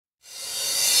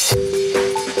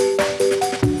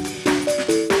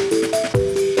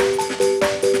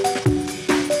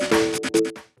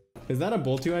Is that a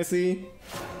Boltio I see?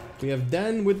 We have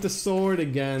Den with the sword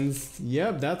against...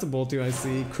 Yep, that's a Boltio I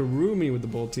see. Kurumi with the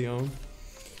Boltio.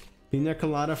 Pina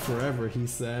Colada forever, he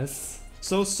says.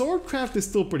 So Swordcraft is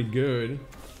still pretty good.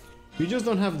 You just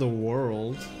don't have the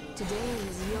world. Today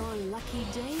is your lucky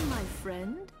day, my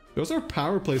friend. Those are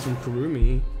power plays from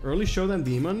Kurumi. Early Shodan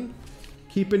Demon.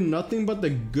 Keeping nothing but the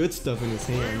good stuff in his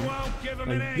hand.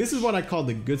 Like, this is what I call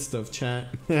the good stuff, chat.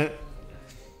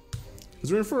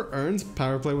 Was written for Ernst.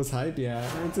 Power play was hype. Yeah,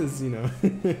 Ernst is, you know.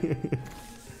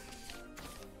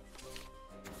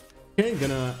 Okay,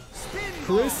 gonna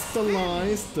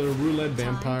crystallize the Roulette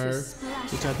Vampire,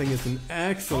 which I think is an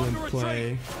excellent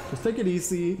play. Just take it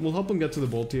easy. We'll help him get to the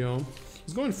Boltio.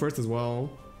 He's going first as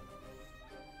well.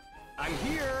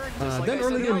 Then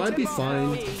early game might be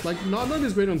fine. Like, not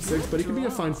as great on 6, but he can be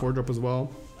a fine 4-drop as well.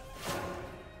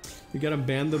 You gotta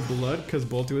ban the blood because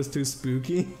Boltio is too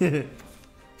spooky. Okay,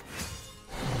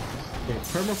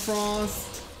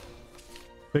 Permafrost.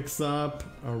 Picks up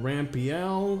a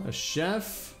Rampiel, a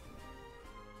Chef.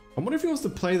 I wonder if he wants to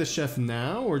play the Chef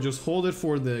now or just hold it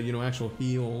for the, you know, actual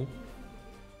heal.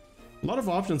 A lot of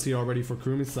options here already for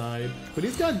Kurumi's side, but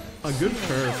he's got a good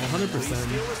curve,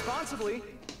 100%.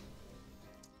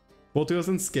 Boltio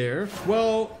doesn't scare.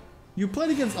 Well, you played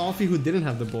against Alfie who didn't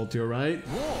have the Boltio, right?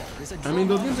 I mean,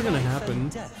 those games are gonna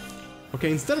happen.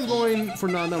 Okay, instead of going for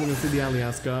Nana, we're gonna see the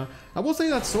Alyaska. I will say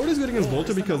that Sword is good against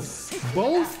Boltio because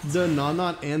both the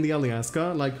Nana and the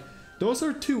Alyaska, like, those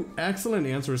are two excellent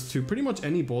answers to pretty much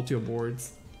any Boltio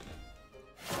boards.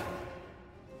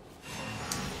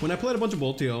 When I played a bunch of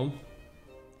Boltio,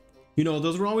 you know,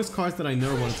 those were always cards that I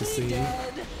never wanted to see.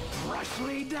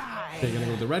 Okay, gonna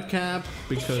go with the red cap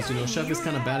because, you know, Chef is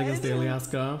kind of bad against the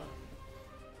Alyaska.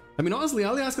 I mean, honestly,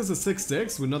 Alyaska's a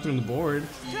 6/6 with nothing on the board.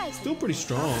 Still pretty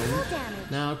strong.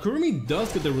 Now, Kurumi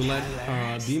does get the Roulette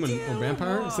Demon or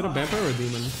Vampire. Is it a Vampire or a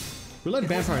Demon? Roulette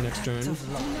Vampire next turn,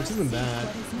 which isn't bad.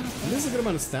 And there's a good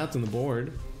amount of stats on the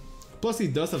board. Plus, he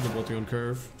does have the Boltio on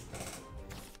curve.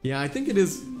 Yeah, I think it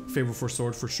is favor for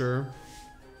Sword for sure.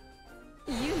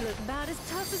 You look about as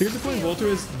tough as Here's the point, Boltio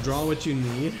is draw what you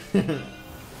need. You're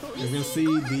gonna see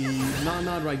the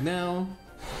Nod right now.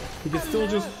 He can still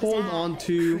just hold on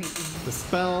to the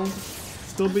spell,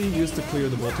 still be used to clear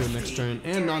the Boltio next turn,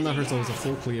 and Nod herself is a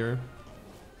full clear.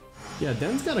 Yeah,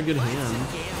 Den's got a good hand.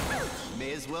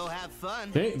 May as well have fun.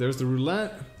 Okay, there's the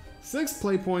Roulette. 6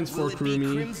 play points for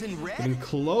Kurumi. Getting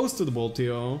close to the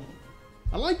Boltio.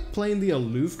 I like playing the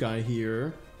aloof guy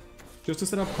here, just to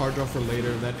set up card draw for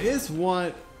later. That is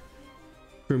what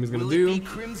Kurumi's gonna do.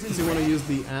 Does he want to use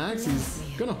the axe? He's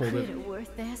gonna hold it.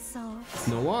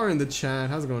 Noir in the chat.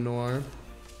 How's it going, Noir?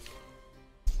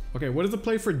 Okay, what is the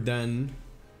play for Den?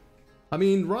 I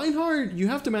mean, Reinhardt, you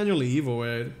have to manually evo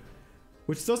it,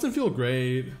 which doesn't feel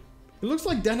great. It looks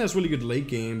like Den has really good late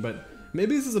game, but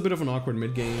maybe this is a bit of an awkward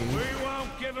mid game. We won't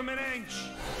give him an inch.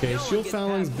 Okay, Shield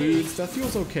Phalanx boots. That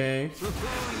feels okay.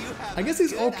 I guess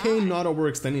he's okay not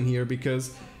overextending here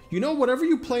because, you know, whatever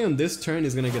you play on this turn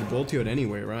is gonna get Boltio'd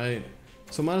anyway, right?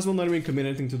 So might as well not even commit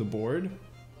anything to the board.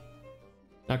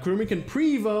 Now Kurumi can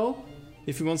pre-evo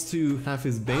if he wants to have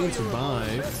his Bane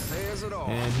survive.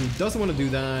 And he doesn't want to do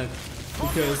that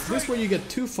because this way you get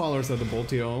 2 followers of the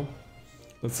Boltio.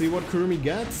 Let's see what Kurumi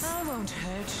gets.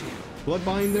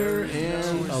 Bloodbinder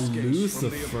and a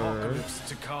Lucifer.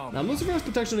 Now Lucifer has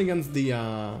protection against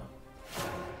the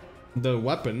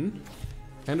weapon.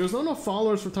 And there's not enough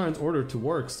followers for Tyrant's Order to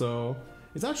work, so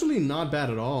it's actually not bad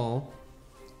at all.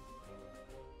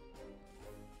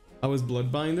 I was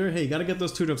Bloodbinder. Hey, you gotta get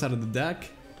those 2-drops out of the deck.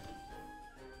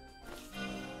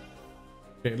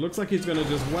 Okay, it looks like he's gonna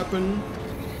just weapon.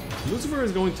 Lucifer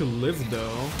is going to live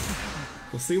though.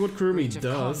 We'll see what Kurumi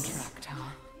does.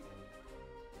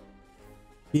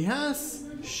 He has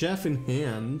Chef in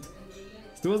hand.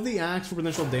 Still has the axe for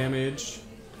potential damage.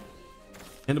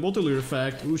 And the Boltio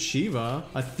effect. Ooh, Shiva.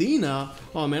 Athena.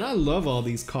 Oh man, I love all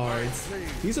these cards.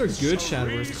 These are good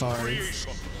Shadowverse cards.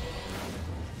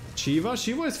 Shiva?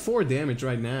 Shiva is 4 damage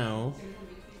right now.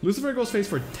 Lucifer goes face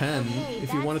for 10 if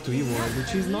he wanted to evo it,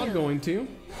 which he's not going to.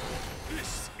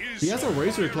 He has a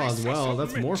Razor Claw as well.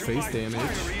 That's more face damage.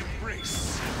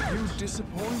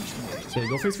 Okay,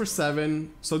 go face for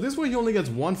 7. So this way he only gets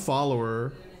 1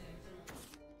 follower.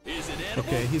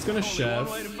 Okay, he's gonna Chef.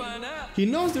 He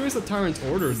knows there is a Tyrant's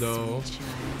Order though.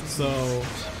 So,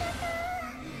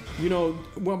 you know,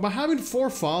 well, by having 4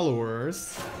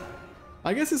 followers,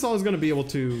 I guess he's always gonna be able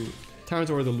to Tyrant's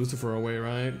Order the Lucifer away,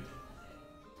 right?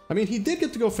 I mean, he did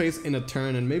get to go face in a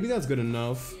turn, and maybe that's good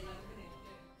enough.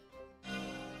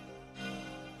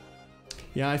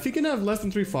 Yeah, if he can have less than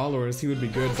 3 followers, he would be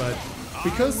good, but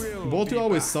because Boltu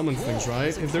always summons things,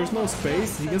 right? If there's no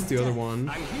space, he gets the other one.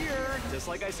 I'm here, just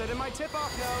like I said in my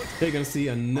tip-off note. Okay, you're gonna see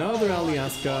another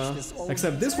Aliaska,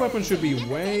 except this weapon should be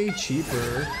way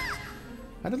cheaper.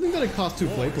 I don't think that it costs 2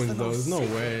 play points though, there's no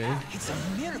way.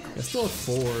 It's still at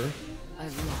 4.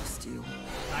 I've lost you.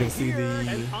 You can see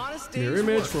the mirror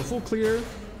image for full clear.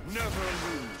 Never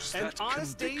lose. An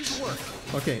honest day's work.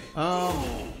 Okay,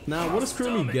 now what does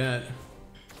Kurumi get?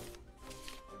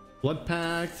 Blood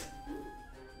Pact.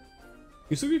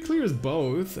 Yusuke clears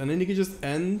both, and then he can just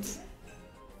end.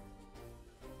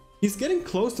 He's getting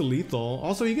close to lethal.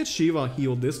 Also, he gets Shiva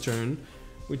healed this turn,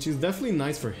 which is definitely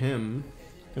nice for him.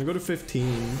 Gonna go to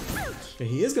 15. Okay,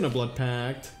 he is gonna Blood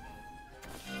Pact.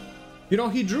 You know,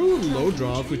 he drew low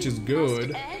drops, which is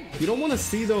good. You don't want to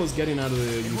see those getting out of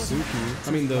the Yusuke.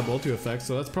 I mean, the Boltu effect,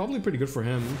 so that's probably pretty good for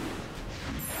him.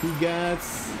 He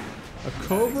gets a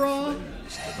Cobra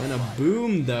and a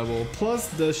Boom Devil, plus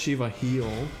the Shiva heal.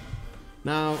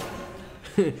 Now,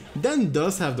 Den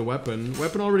does have the weapon.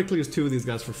 Weapon already clears 2 of these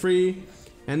guys for free.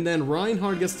 And then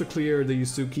Reinhardt gets to clear the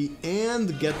Yusuke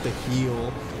and get the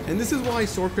heal. And this is why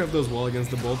Swordcraft does well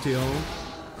against the Boltio.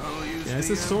 Yeah, it's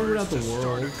just sword without the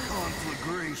world.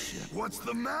 What's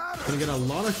the matter? Gonna get a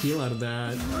lot of heal out of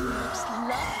that.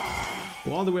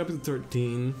 Well, all the way up to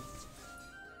 13.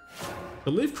 I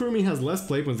believe Kurumi has less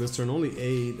play points this turn, only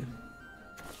 8.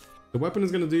 The weapon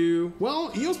is gonna do...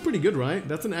 Well, EO's pretty good, right?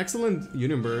 That's an excellent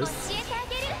Union Burst.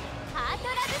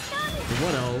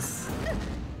 What else?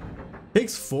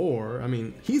 Takes 4. I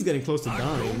mean, he's getting close to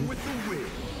dying.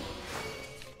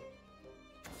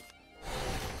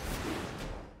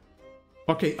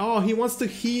 Okay, oh, he wants to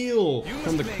heal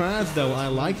from the crabs though. I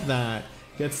like that.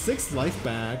 Gets 6 life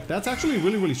back. That's actually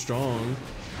really, really strong.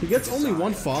 He gets only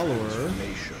 1 follower,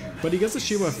 but he gets a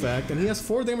Shiva effect, and he has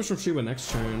 4 damage from Shiva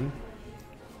next turn.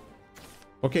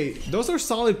 Okay, those are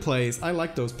solid plays. I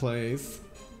like those plays.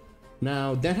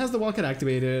 Now, Den has the Wildcat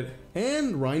activated,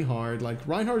 and Reinhardt. Like,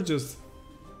 Reinhardt just...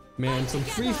 Man, some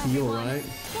free heal, right?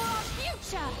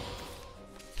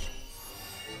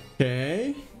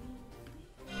 Okay.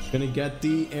 Gonna get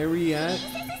the Ariat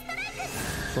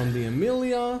from the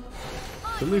Amelia.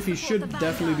 Believe he should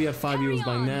definitely be at 5 heals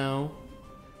by now.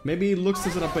 Maybe he looks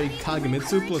to set up a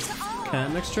Kagemitsu plus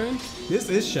Cat next turn. This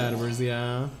is Shadowverse,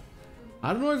 yeah.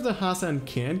 I don't know if the Hasan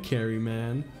can carry,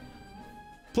 man.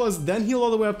 Plus, then heal all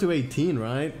the way up to 18,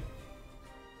 right?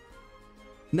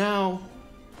 Now,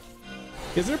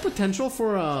 is there potential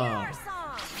for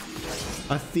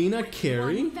Athena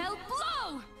carry?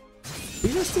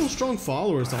 These are still strong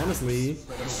followers, honestly.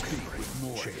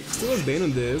 Still has Bane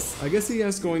on this. I guess he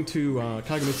is going to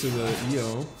Kagemitsu the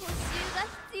EO.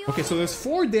 Okay, so there's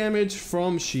 4 damage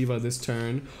from Shiva this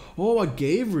turn. Oh, a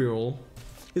Gabriel.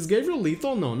 Is Gabriel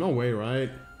lethal? No, no way,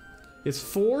 right? It's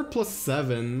 4 plus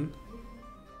 7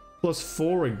 plus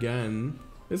 4 again.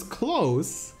 It's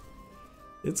close.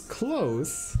 It's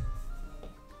close.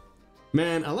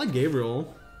 Man, I like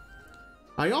Gabriel.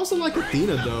 I also like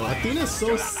Athena though. Athena is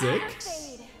so sick.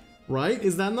 Right?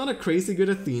 Is that not a crazy good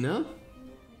Athena?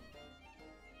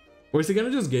 Or is he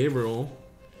gonna just Gabriel?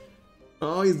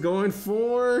 Oh, he's going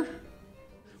for...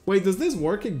 Wait, does this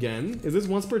work again? Is this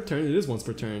once per turn? It is once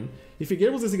per turn. If he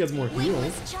Gabriels this, he gets more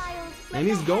heals. And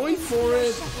he's going for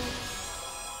it.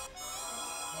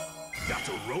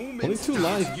 Only 2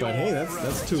 life, but hey,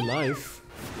 that's 2 life.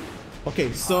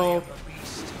 Okay, so...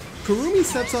 Kurumi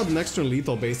sets up next turn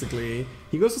lethal, basically.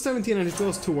 He goes to 17 and he still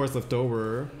has 2 wards left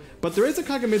over. But there is a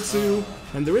Kagemitsu,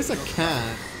 and there is a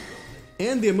Cat,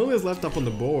 and the Amelia is left up on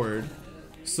the board.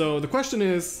 So the question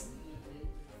is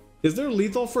there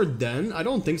lethal for Den? I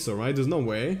don't think so, right? There's no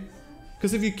way.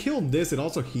 Because if you kill this, it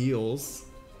also heals.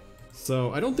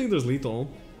 So I don't think there's lethal.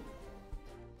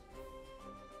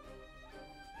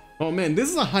 Oh man, this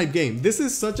is a hype game. This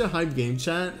is such a hype game,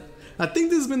 chat. I think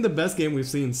this has been the best game we've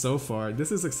seen so far.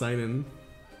 This is exciting.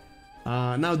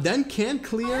 Now Den can't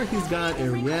clear. He's got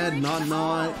a red,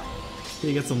 not.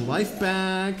 He gets some life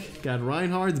back. Got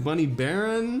Reinhardt's Bunny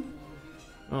Baron.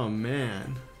 Oh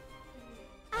man.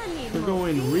 We're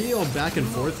going real back and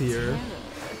forth here.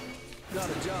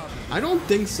 I don't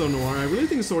think so, Noir. I really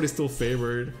think Sword is still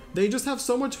favored. They just have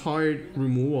so much hard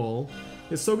removal.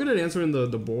 It's so good at answering the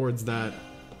boards that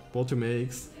Boltu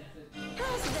makes.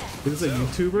 Is this a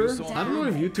YouTuber? I don't know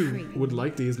if YouTube would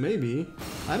like these, maybe.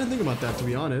 I didn't think about that, to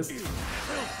be honest.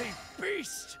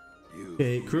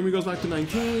 Okay, Kurumi goes back to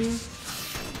 19.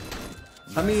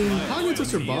 I mean, Kagemitsu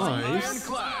survives.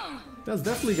 That's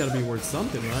definitely gotta be worth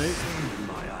something, right?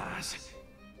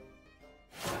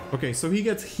 Okay, so he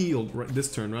gets healed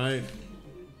this turn, right?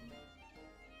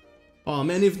 Oh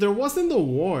man, if there wasn't the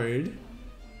ward,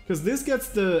 Because this gets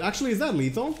the... Actually, is that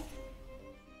lethal?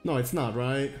 No, it's not,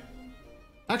 right?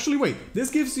 Actually, wait. This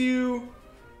gives you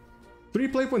 3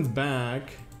 play points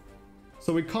back.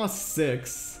 So it costs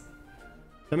 6.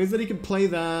 That means that he can play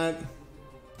that.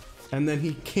 And then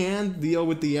he can't deal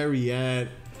with the Ariete.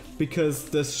 Because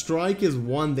the strike is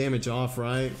 1 damage off,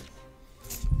 right?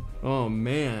 Oh,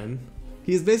 man.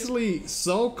 He's basically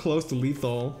so close to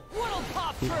lethal.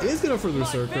 He is gonna further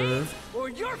Berserker. Or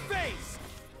your face.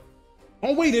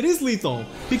 Oh wait, it is lethal!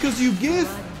 Because you give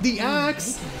the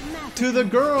axe to the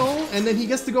girl and then he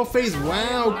gets to go face.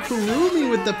 Wow, Kurumi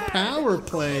with the power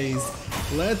plays.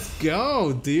 Let's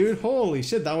go, dude. Holy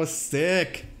shit, that was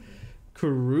sick.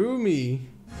 Kurumi.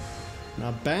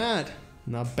 Not bad.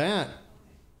 Not bad.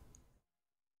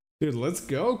 Dude, let's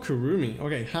go, Kurumi.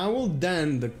 Okay, how will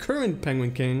then the current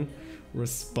Penguin King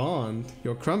respond?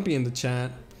 Yo, Crumpy in the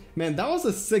chat. Man, that was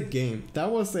a sick game.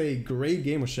 That was a great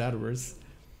game of Shadowverse.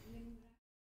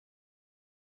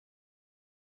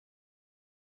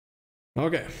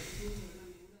 Okay.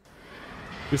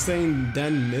 You're saying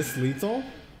Den missed lethal?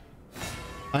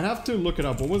 I'd have to look it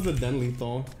up. What was the Den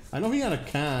lethal? I know he had a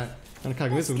cat and a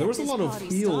cognitive. There was a lot of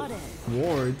heal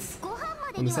wards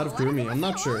on the side of Kurumi. I'm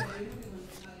not sure.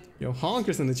 Yo,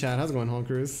 Honkers in the chat. How's it going,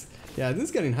 Honkers? Yeah, this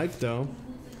is getting hyped though.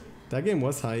 That game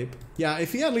was hype. Yeah,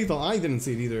 if he had lethal, I didn't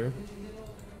see it either.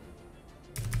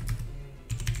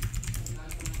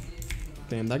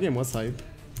 Damn, that game was hype.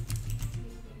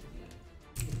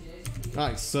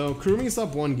 Alright, so Kurumi's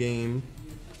up 1 game.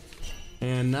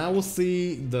 And now we'll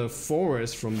see the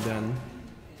forest from Den.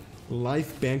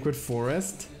 Life Banquet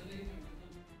Forest.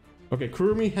 Okay,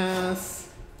 Kurumi has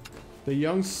the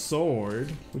Young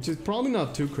Sword, which is probably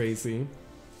not too crazy.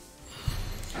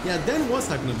 Yeah, Den was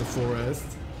hyping up the forest.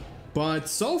 But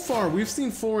so far, we've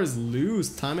seen Forest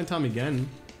lose time and time again.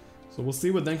 So we'll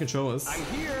see what Den can show us. I'm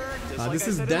here. This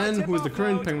is Den, who is the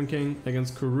current Penguin King,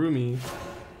 against Kurumi,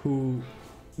 who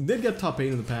did get top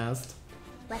 8 in the past.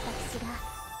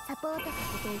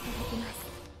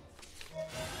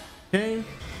 Okay.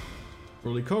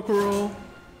 Early Kokoro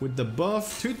with the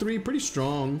buff. 2-3, pretty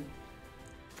strong.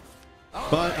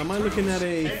 But am I looking at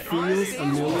a Feels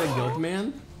Amelia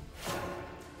Guildman?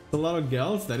 A lot of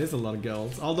Gelds? That is a lot of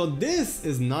Gelds. Although this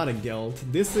is not a Geld.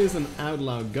 This is an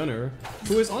Outlaw Gunner,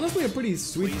 who is honestly a pretty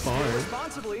sweet bard.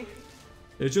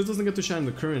 It just doesn't get to shine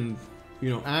the current, you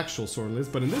know, actual sword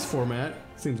list. But in this format,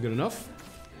 seems good enough.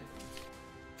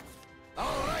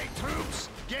 Alright, troops,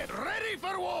 get ready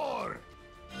for war!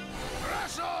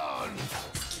 Press on!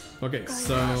 Okay,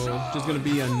 so just gonna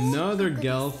be another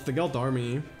Geld, the Geld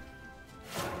army.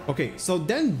 Okay, so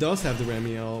Den does have the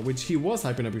Ramiel, which he was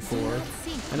hyping up before,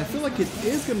 and I feel like it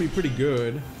is gonna be pretty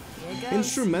good.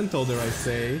 Instrumental, dare I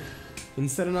say, in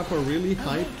setting up a really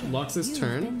hype Lux's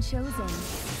turn.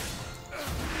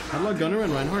 Outlaw Gunner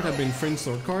and Reinhardt have been fringe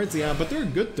sword cards, yeah, but they're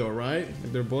good though, right?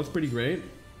 Like, they're both pretty great.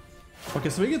 Okay,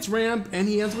 so he gets ramp, and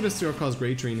he ends with a Zero-Cost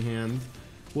Great Tree in hand.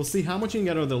 We'll see how much he can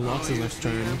get out of the Lux's next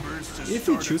turn, if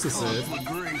he chooses it.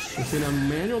 We've seen a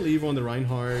manual Evo on the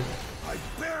Reinhardt.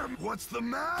 What's the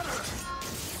matter?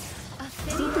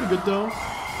 Still pretty good though.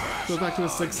 Goes back to a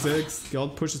 6-6.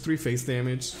 Geld pushes 3 face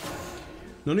damage.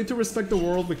 No need to respect the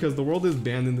world because the world is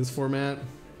banned in this format.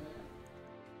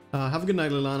 Have a good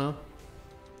night, Lilana.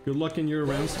 Good luck in your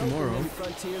rounds tomorrow.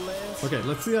 Okay,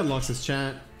 let's see that Lux's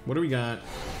chat. What do we got?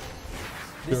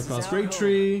 Zero-Cost Great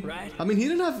Tree. I mean, he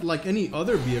didn't have like any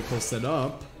other vehicle set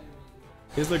up.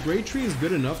 Is the Great Tree is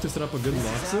good enough to set up a good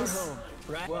Lux's?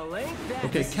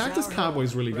 Okay, Cactus Cowboy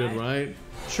is really good, right?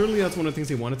 Surely that's one of the things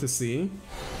he wanted to see.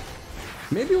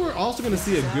 Maybe we're also going to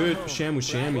see a good Shamu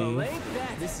Shami.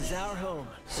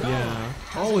 Yeah.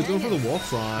 Oh, he's going for the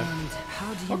Wolf Rod.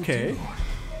 Okay.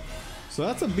 So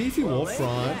that's a beefy Wolf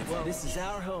Rod.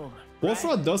 Wolf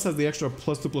Rod does have the extra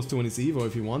 +2/+2 in his Evo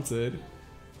if he wants it,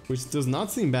 which does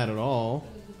not seem bad at all.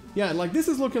 Yeah, like this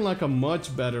is looking like a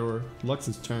much better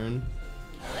Lux's turn.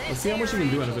 Let's see how much he can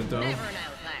do out of it though.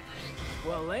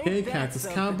 Okay, Cactus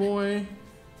Cowboy.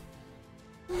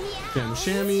 Shamu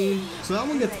Shami. So that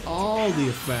one gets all the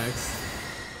effects.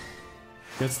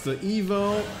 Gets the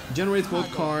Evo, generates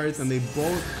both cards, and they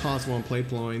both cost 1 play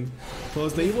point.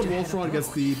 Plus the Evo Wolf Rod gets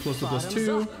the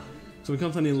 +2/+2. So it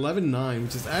comes on 11-9,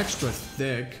 which is extra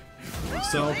thick.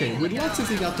 So okay, with Lux's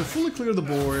he got to fully clear the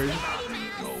board,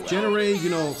 generate, you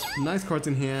know, nice cards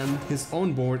in hand, his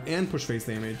own board, and push face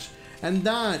damage. And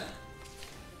that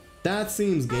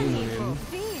seems game winning.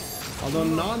 Although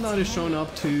Not is showing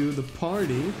up to the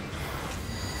party.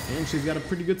 And she's got a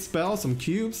pretty good spell, some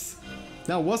cubes.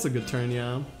 That was a good turn,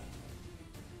 yeah.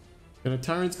 And a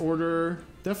Tyrant's Order.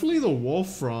 Definitely the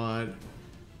Wolf Rod.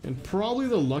 And probably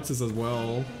the Luxus as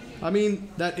well. I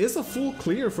mean, that is a full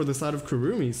clear for the side of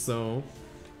Kurumi, so...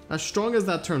 As strong as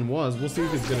that turn was, we'll see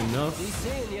if it's good enough.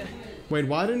 Wait,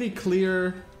 why didn't he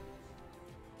clear...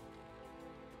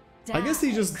 I guess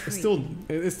he just still...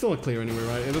 It's still a clear anyway,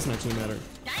 right? It doesn't actually matter.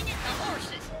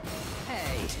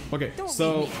 Okay,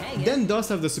 so Den does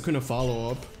have the Sukuna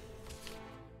follow-up.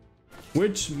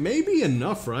 Which may be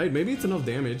enough, right? Maybe it's enough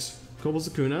damage. Couple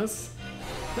Sukunas.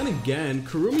 Then again,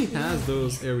 Kurumi has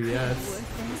those Ariettes.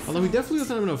 Although he definitely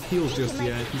doesn't have enough heals just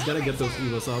yet. He's gotta get those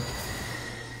Evos up.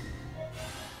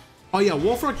 Oh yeah,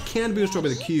 Wolfrock can be destroyed by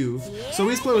the Q. So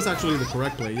his play was actually the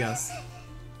correct play, yes.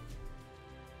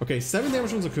 Okay, 7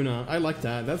 damage from Sukuna. I like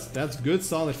that. That's good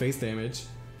solid face damage.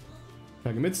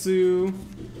 Kagamitsu.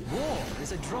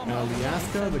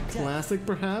 Aliaska, the classic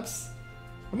perhaps.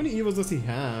 How many Evos does he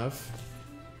have?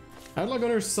 Outlaw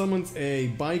Gunner summons a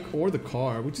bike or the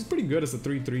car, which is pretty good as a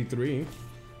 3-3-3.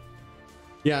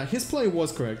 Yeah, his play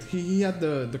was correct. He had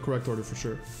the correct order for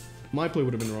sure. My play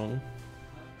would have been wrong.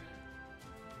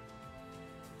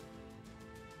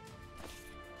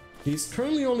 He's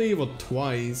currently only Evo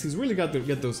twice. He's really got to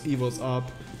get those Evos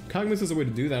up. Kagamitsu is a way to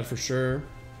do that for sure.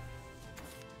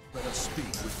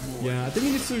 Yeah, I think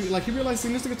he needs to, like, he realized he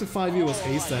needs to get to 5 Evos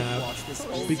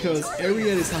ASAP. Because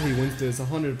Ariad is how he wins this,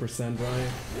 100%, right?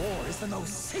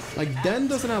 Like, Den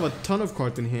doesn't have a ton of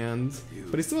cards in hand,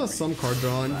 but he still has some card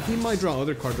draw, and he might draw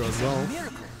other card draw as well.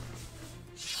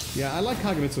 Yeah, I like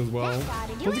Kagamitsu as well.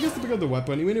 Plus he gets to pick up the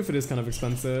weapon, even if it is kind of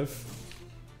expensive.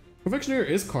 Perfectioneer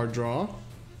is card draw.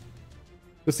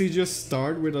 Does he just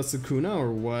start with a Sukuna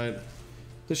or what?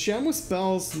 The Shamu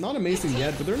spells, not amazing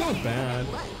yet, but they're not bad.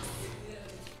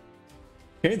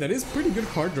 Okay, that is pretty good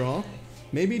card draw.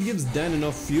 Maybe it gives Den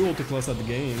enough fuel to close out the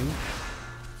game.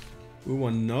 Ooh,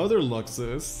 another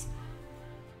Luxus.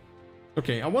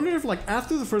 Okay, I wonder if, like,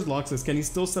 after the first Luxus, can he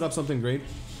still set up something great?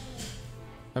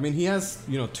 I mean, he has,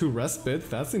 you know, 2 Respites.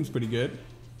 That seems pretty good.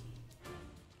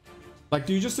 Like,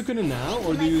 do you just Sukuna now,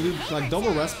 or do you do, like,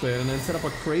 double Respite and then set up a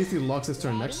crazy Luxus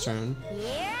turn next turn?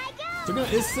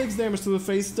 Sukuna is 6 damage to the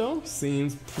face, though.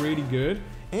 Seems pretty good.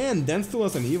 And Den still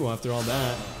has an Evo after all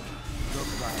that.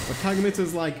 But Kagamitsu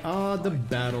is like, the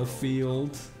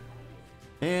battlefield.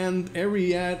 And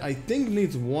Ariad, I think,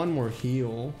 needs 1 more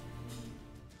heal.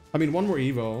 I mean, 1 more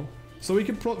Evo. So we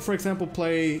could, for example,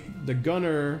 play the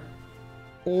Gunner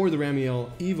or the Ramiel,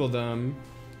 Evo them,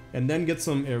 and then get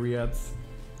some Ariads.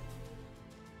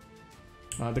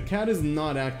 The cat is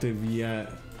not active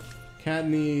yet. Cat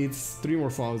needs 3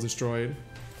 more flowers destroyed.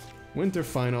 Winter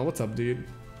Final, what's up, dude?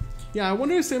 Yeah, I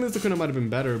wonder if same as Sukuna might have been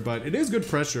better, but it is good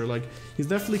pressure. Like, he's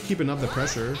definitely keeping up the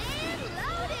pressure.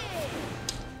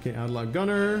 Okay, Outlaw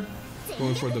Gunner.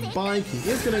 Going for the bike. He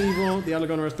is gonna Evo. The Outlaw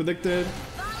Gunner as predicted.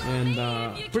 And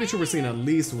pretty sure we're seeing at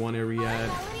least 1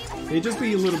 Ariad. It'd just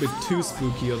be a little bit too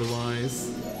spooky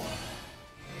otherwise.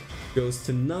 Goes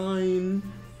to 9.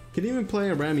 Can even play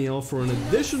a Ramiel for an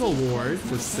additional ward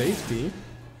for safety.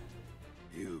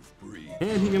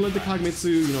 And he can let the Kagamitsu,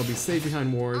 you know, be safe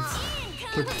behind wards.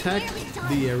 Protect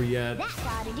the Ariad.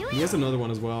 He has another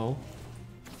one as well.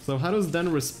 So how does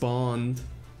Den respond?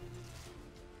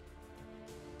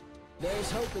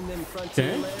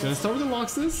 Okay, gonna start with the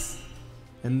Luxus.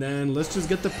 And then let's just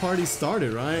get the party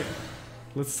started, right?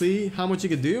 Let's see how much he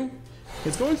can do.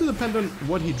 It's going to depend on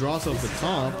what he draws off the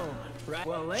top.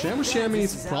 Shamu Shami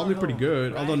is probably pretty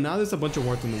good, although now there's a bunch of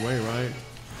wards in the way, right?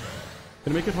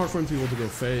 Gonna make it hard for him to be able to go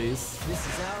face.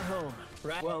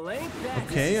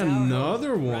 Okay,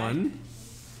 another one.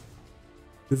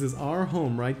 This is our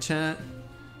home, right, chat?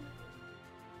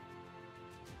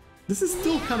 This is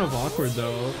still kind of awkward,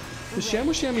 though. The Shamu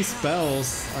Shami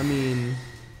spells, I mean...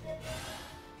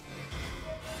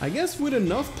 I guess with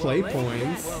enough play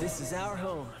points... This is our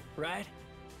home, right?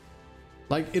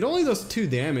 Like, it only does 2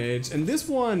 damage, and this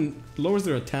one lowers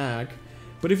their attack.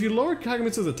 But if you lower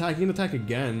Kagamitsu's attack, he can attack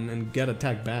again and get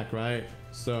attack back, right?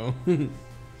 So,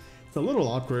 it's a little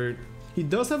awkward. He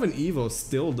does have an Evo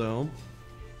still, though.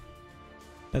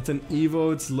 That's an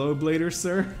Evo, it's low blader,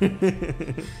 sir.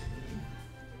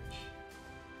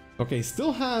 Okay,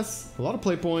 still has a lot of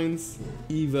play points.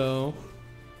 Evo.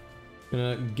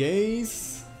 Gonna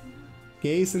gaze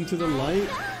into the light.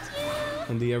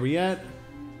 And the Ariad.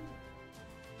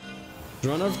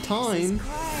 Run of time.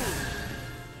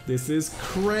 This is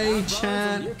cray,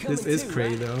 chat. This is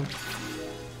cray, though.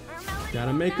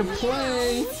 Gotta make a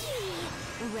play.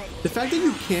 The fact that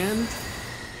you can't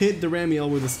hit the Ramiel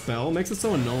with a spell makes it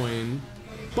so annoying.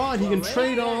 But he can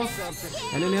trade off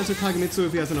and then answer Kagamitsu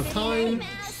if he has enough time.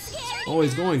 Oh,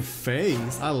 he's going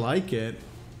face. I like it.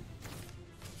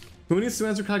 Who needs to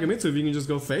answer Kagamitsu if you can just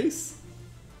go face?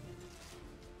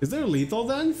 Is there lethal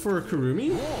then for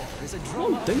Kurumi? There's a I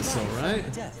drum don't think so, right?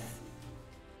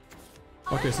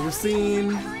 Okay, so we're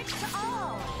seeing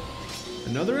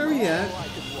another Ariette,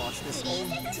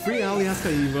 free Alias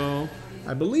Evo.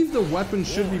 I believe the weapon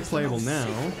should be playable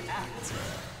now.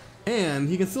 And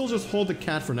he can still just hold the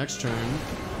cat for next turn.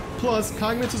 Plus,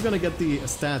 Cognit's gonna get the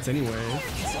stats anyway.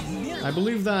 I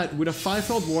believe that with a 5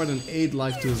 health ward and 8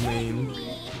 life to his name,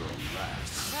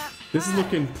 this is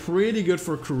looking pretty good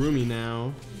for Kurumi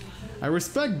now. I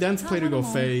respect Den's play to go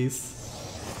face,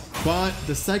 but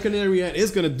the second Ariette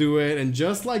is gonna do it, and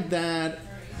just like that,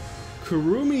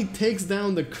 Kurumi takes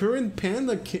down the current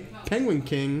Penguin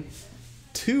King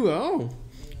 2-0.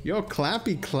 Yo,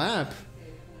 clappy clap.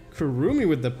 Kurumi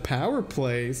with the power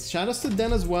plays. Shoutouts to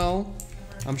Den as well.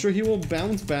 I'm sure he will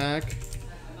bounce back.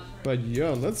 But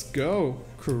yo, let's go.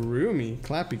 Kurumi,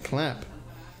 clappy clap.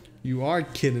 You are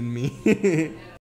kidding me.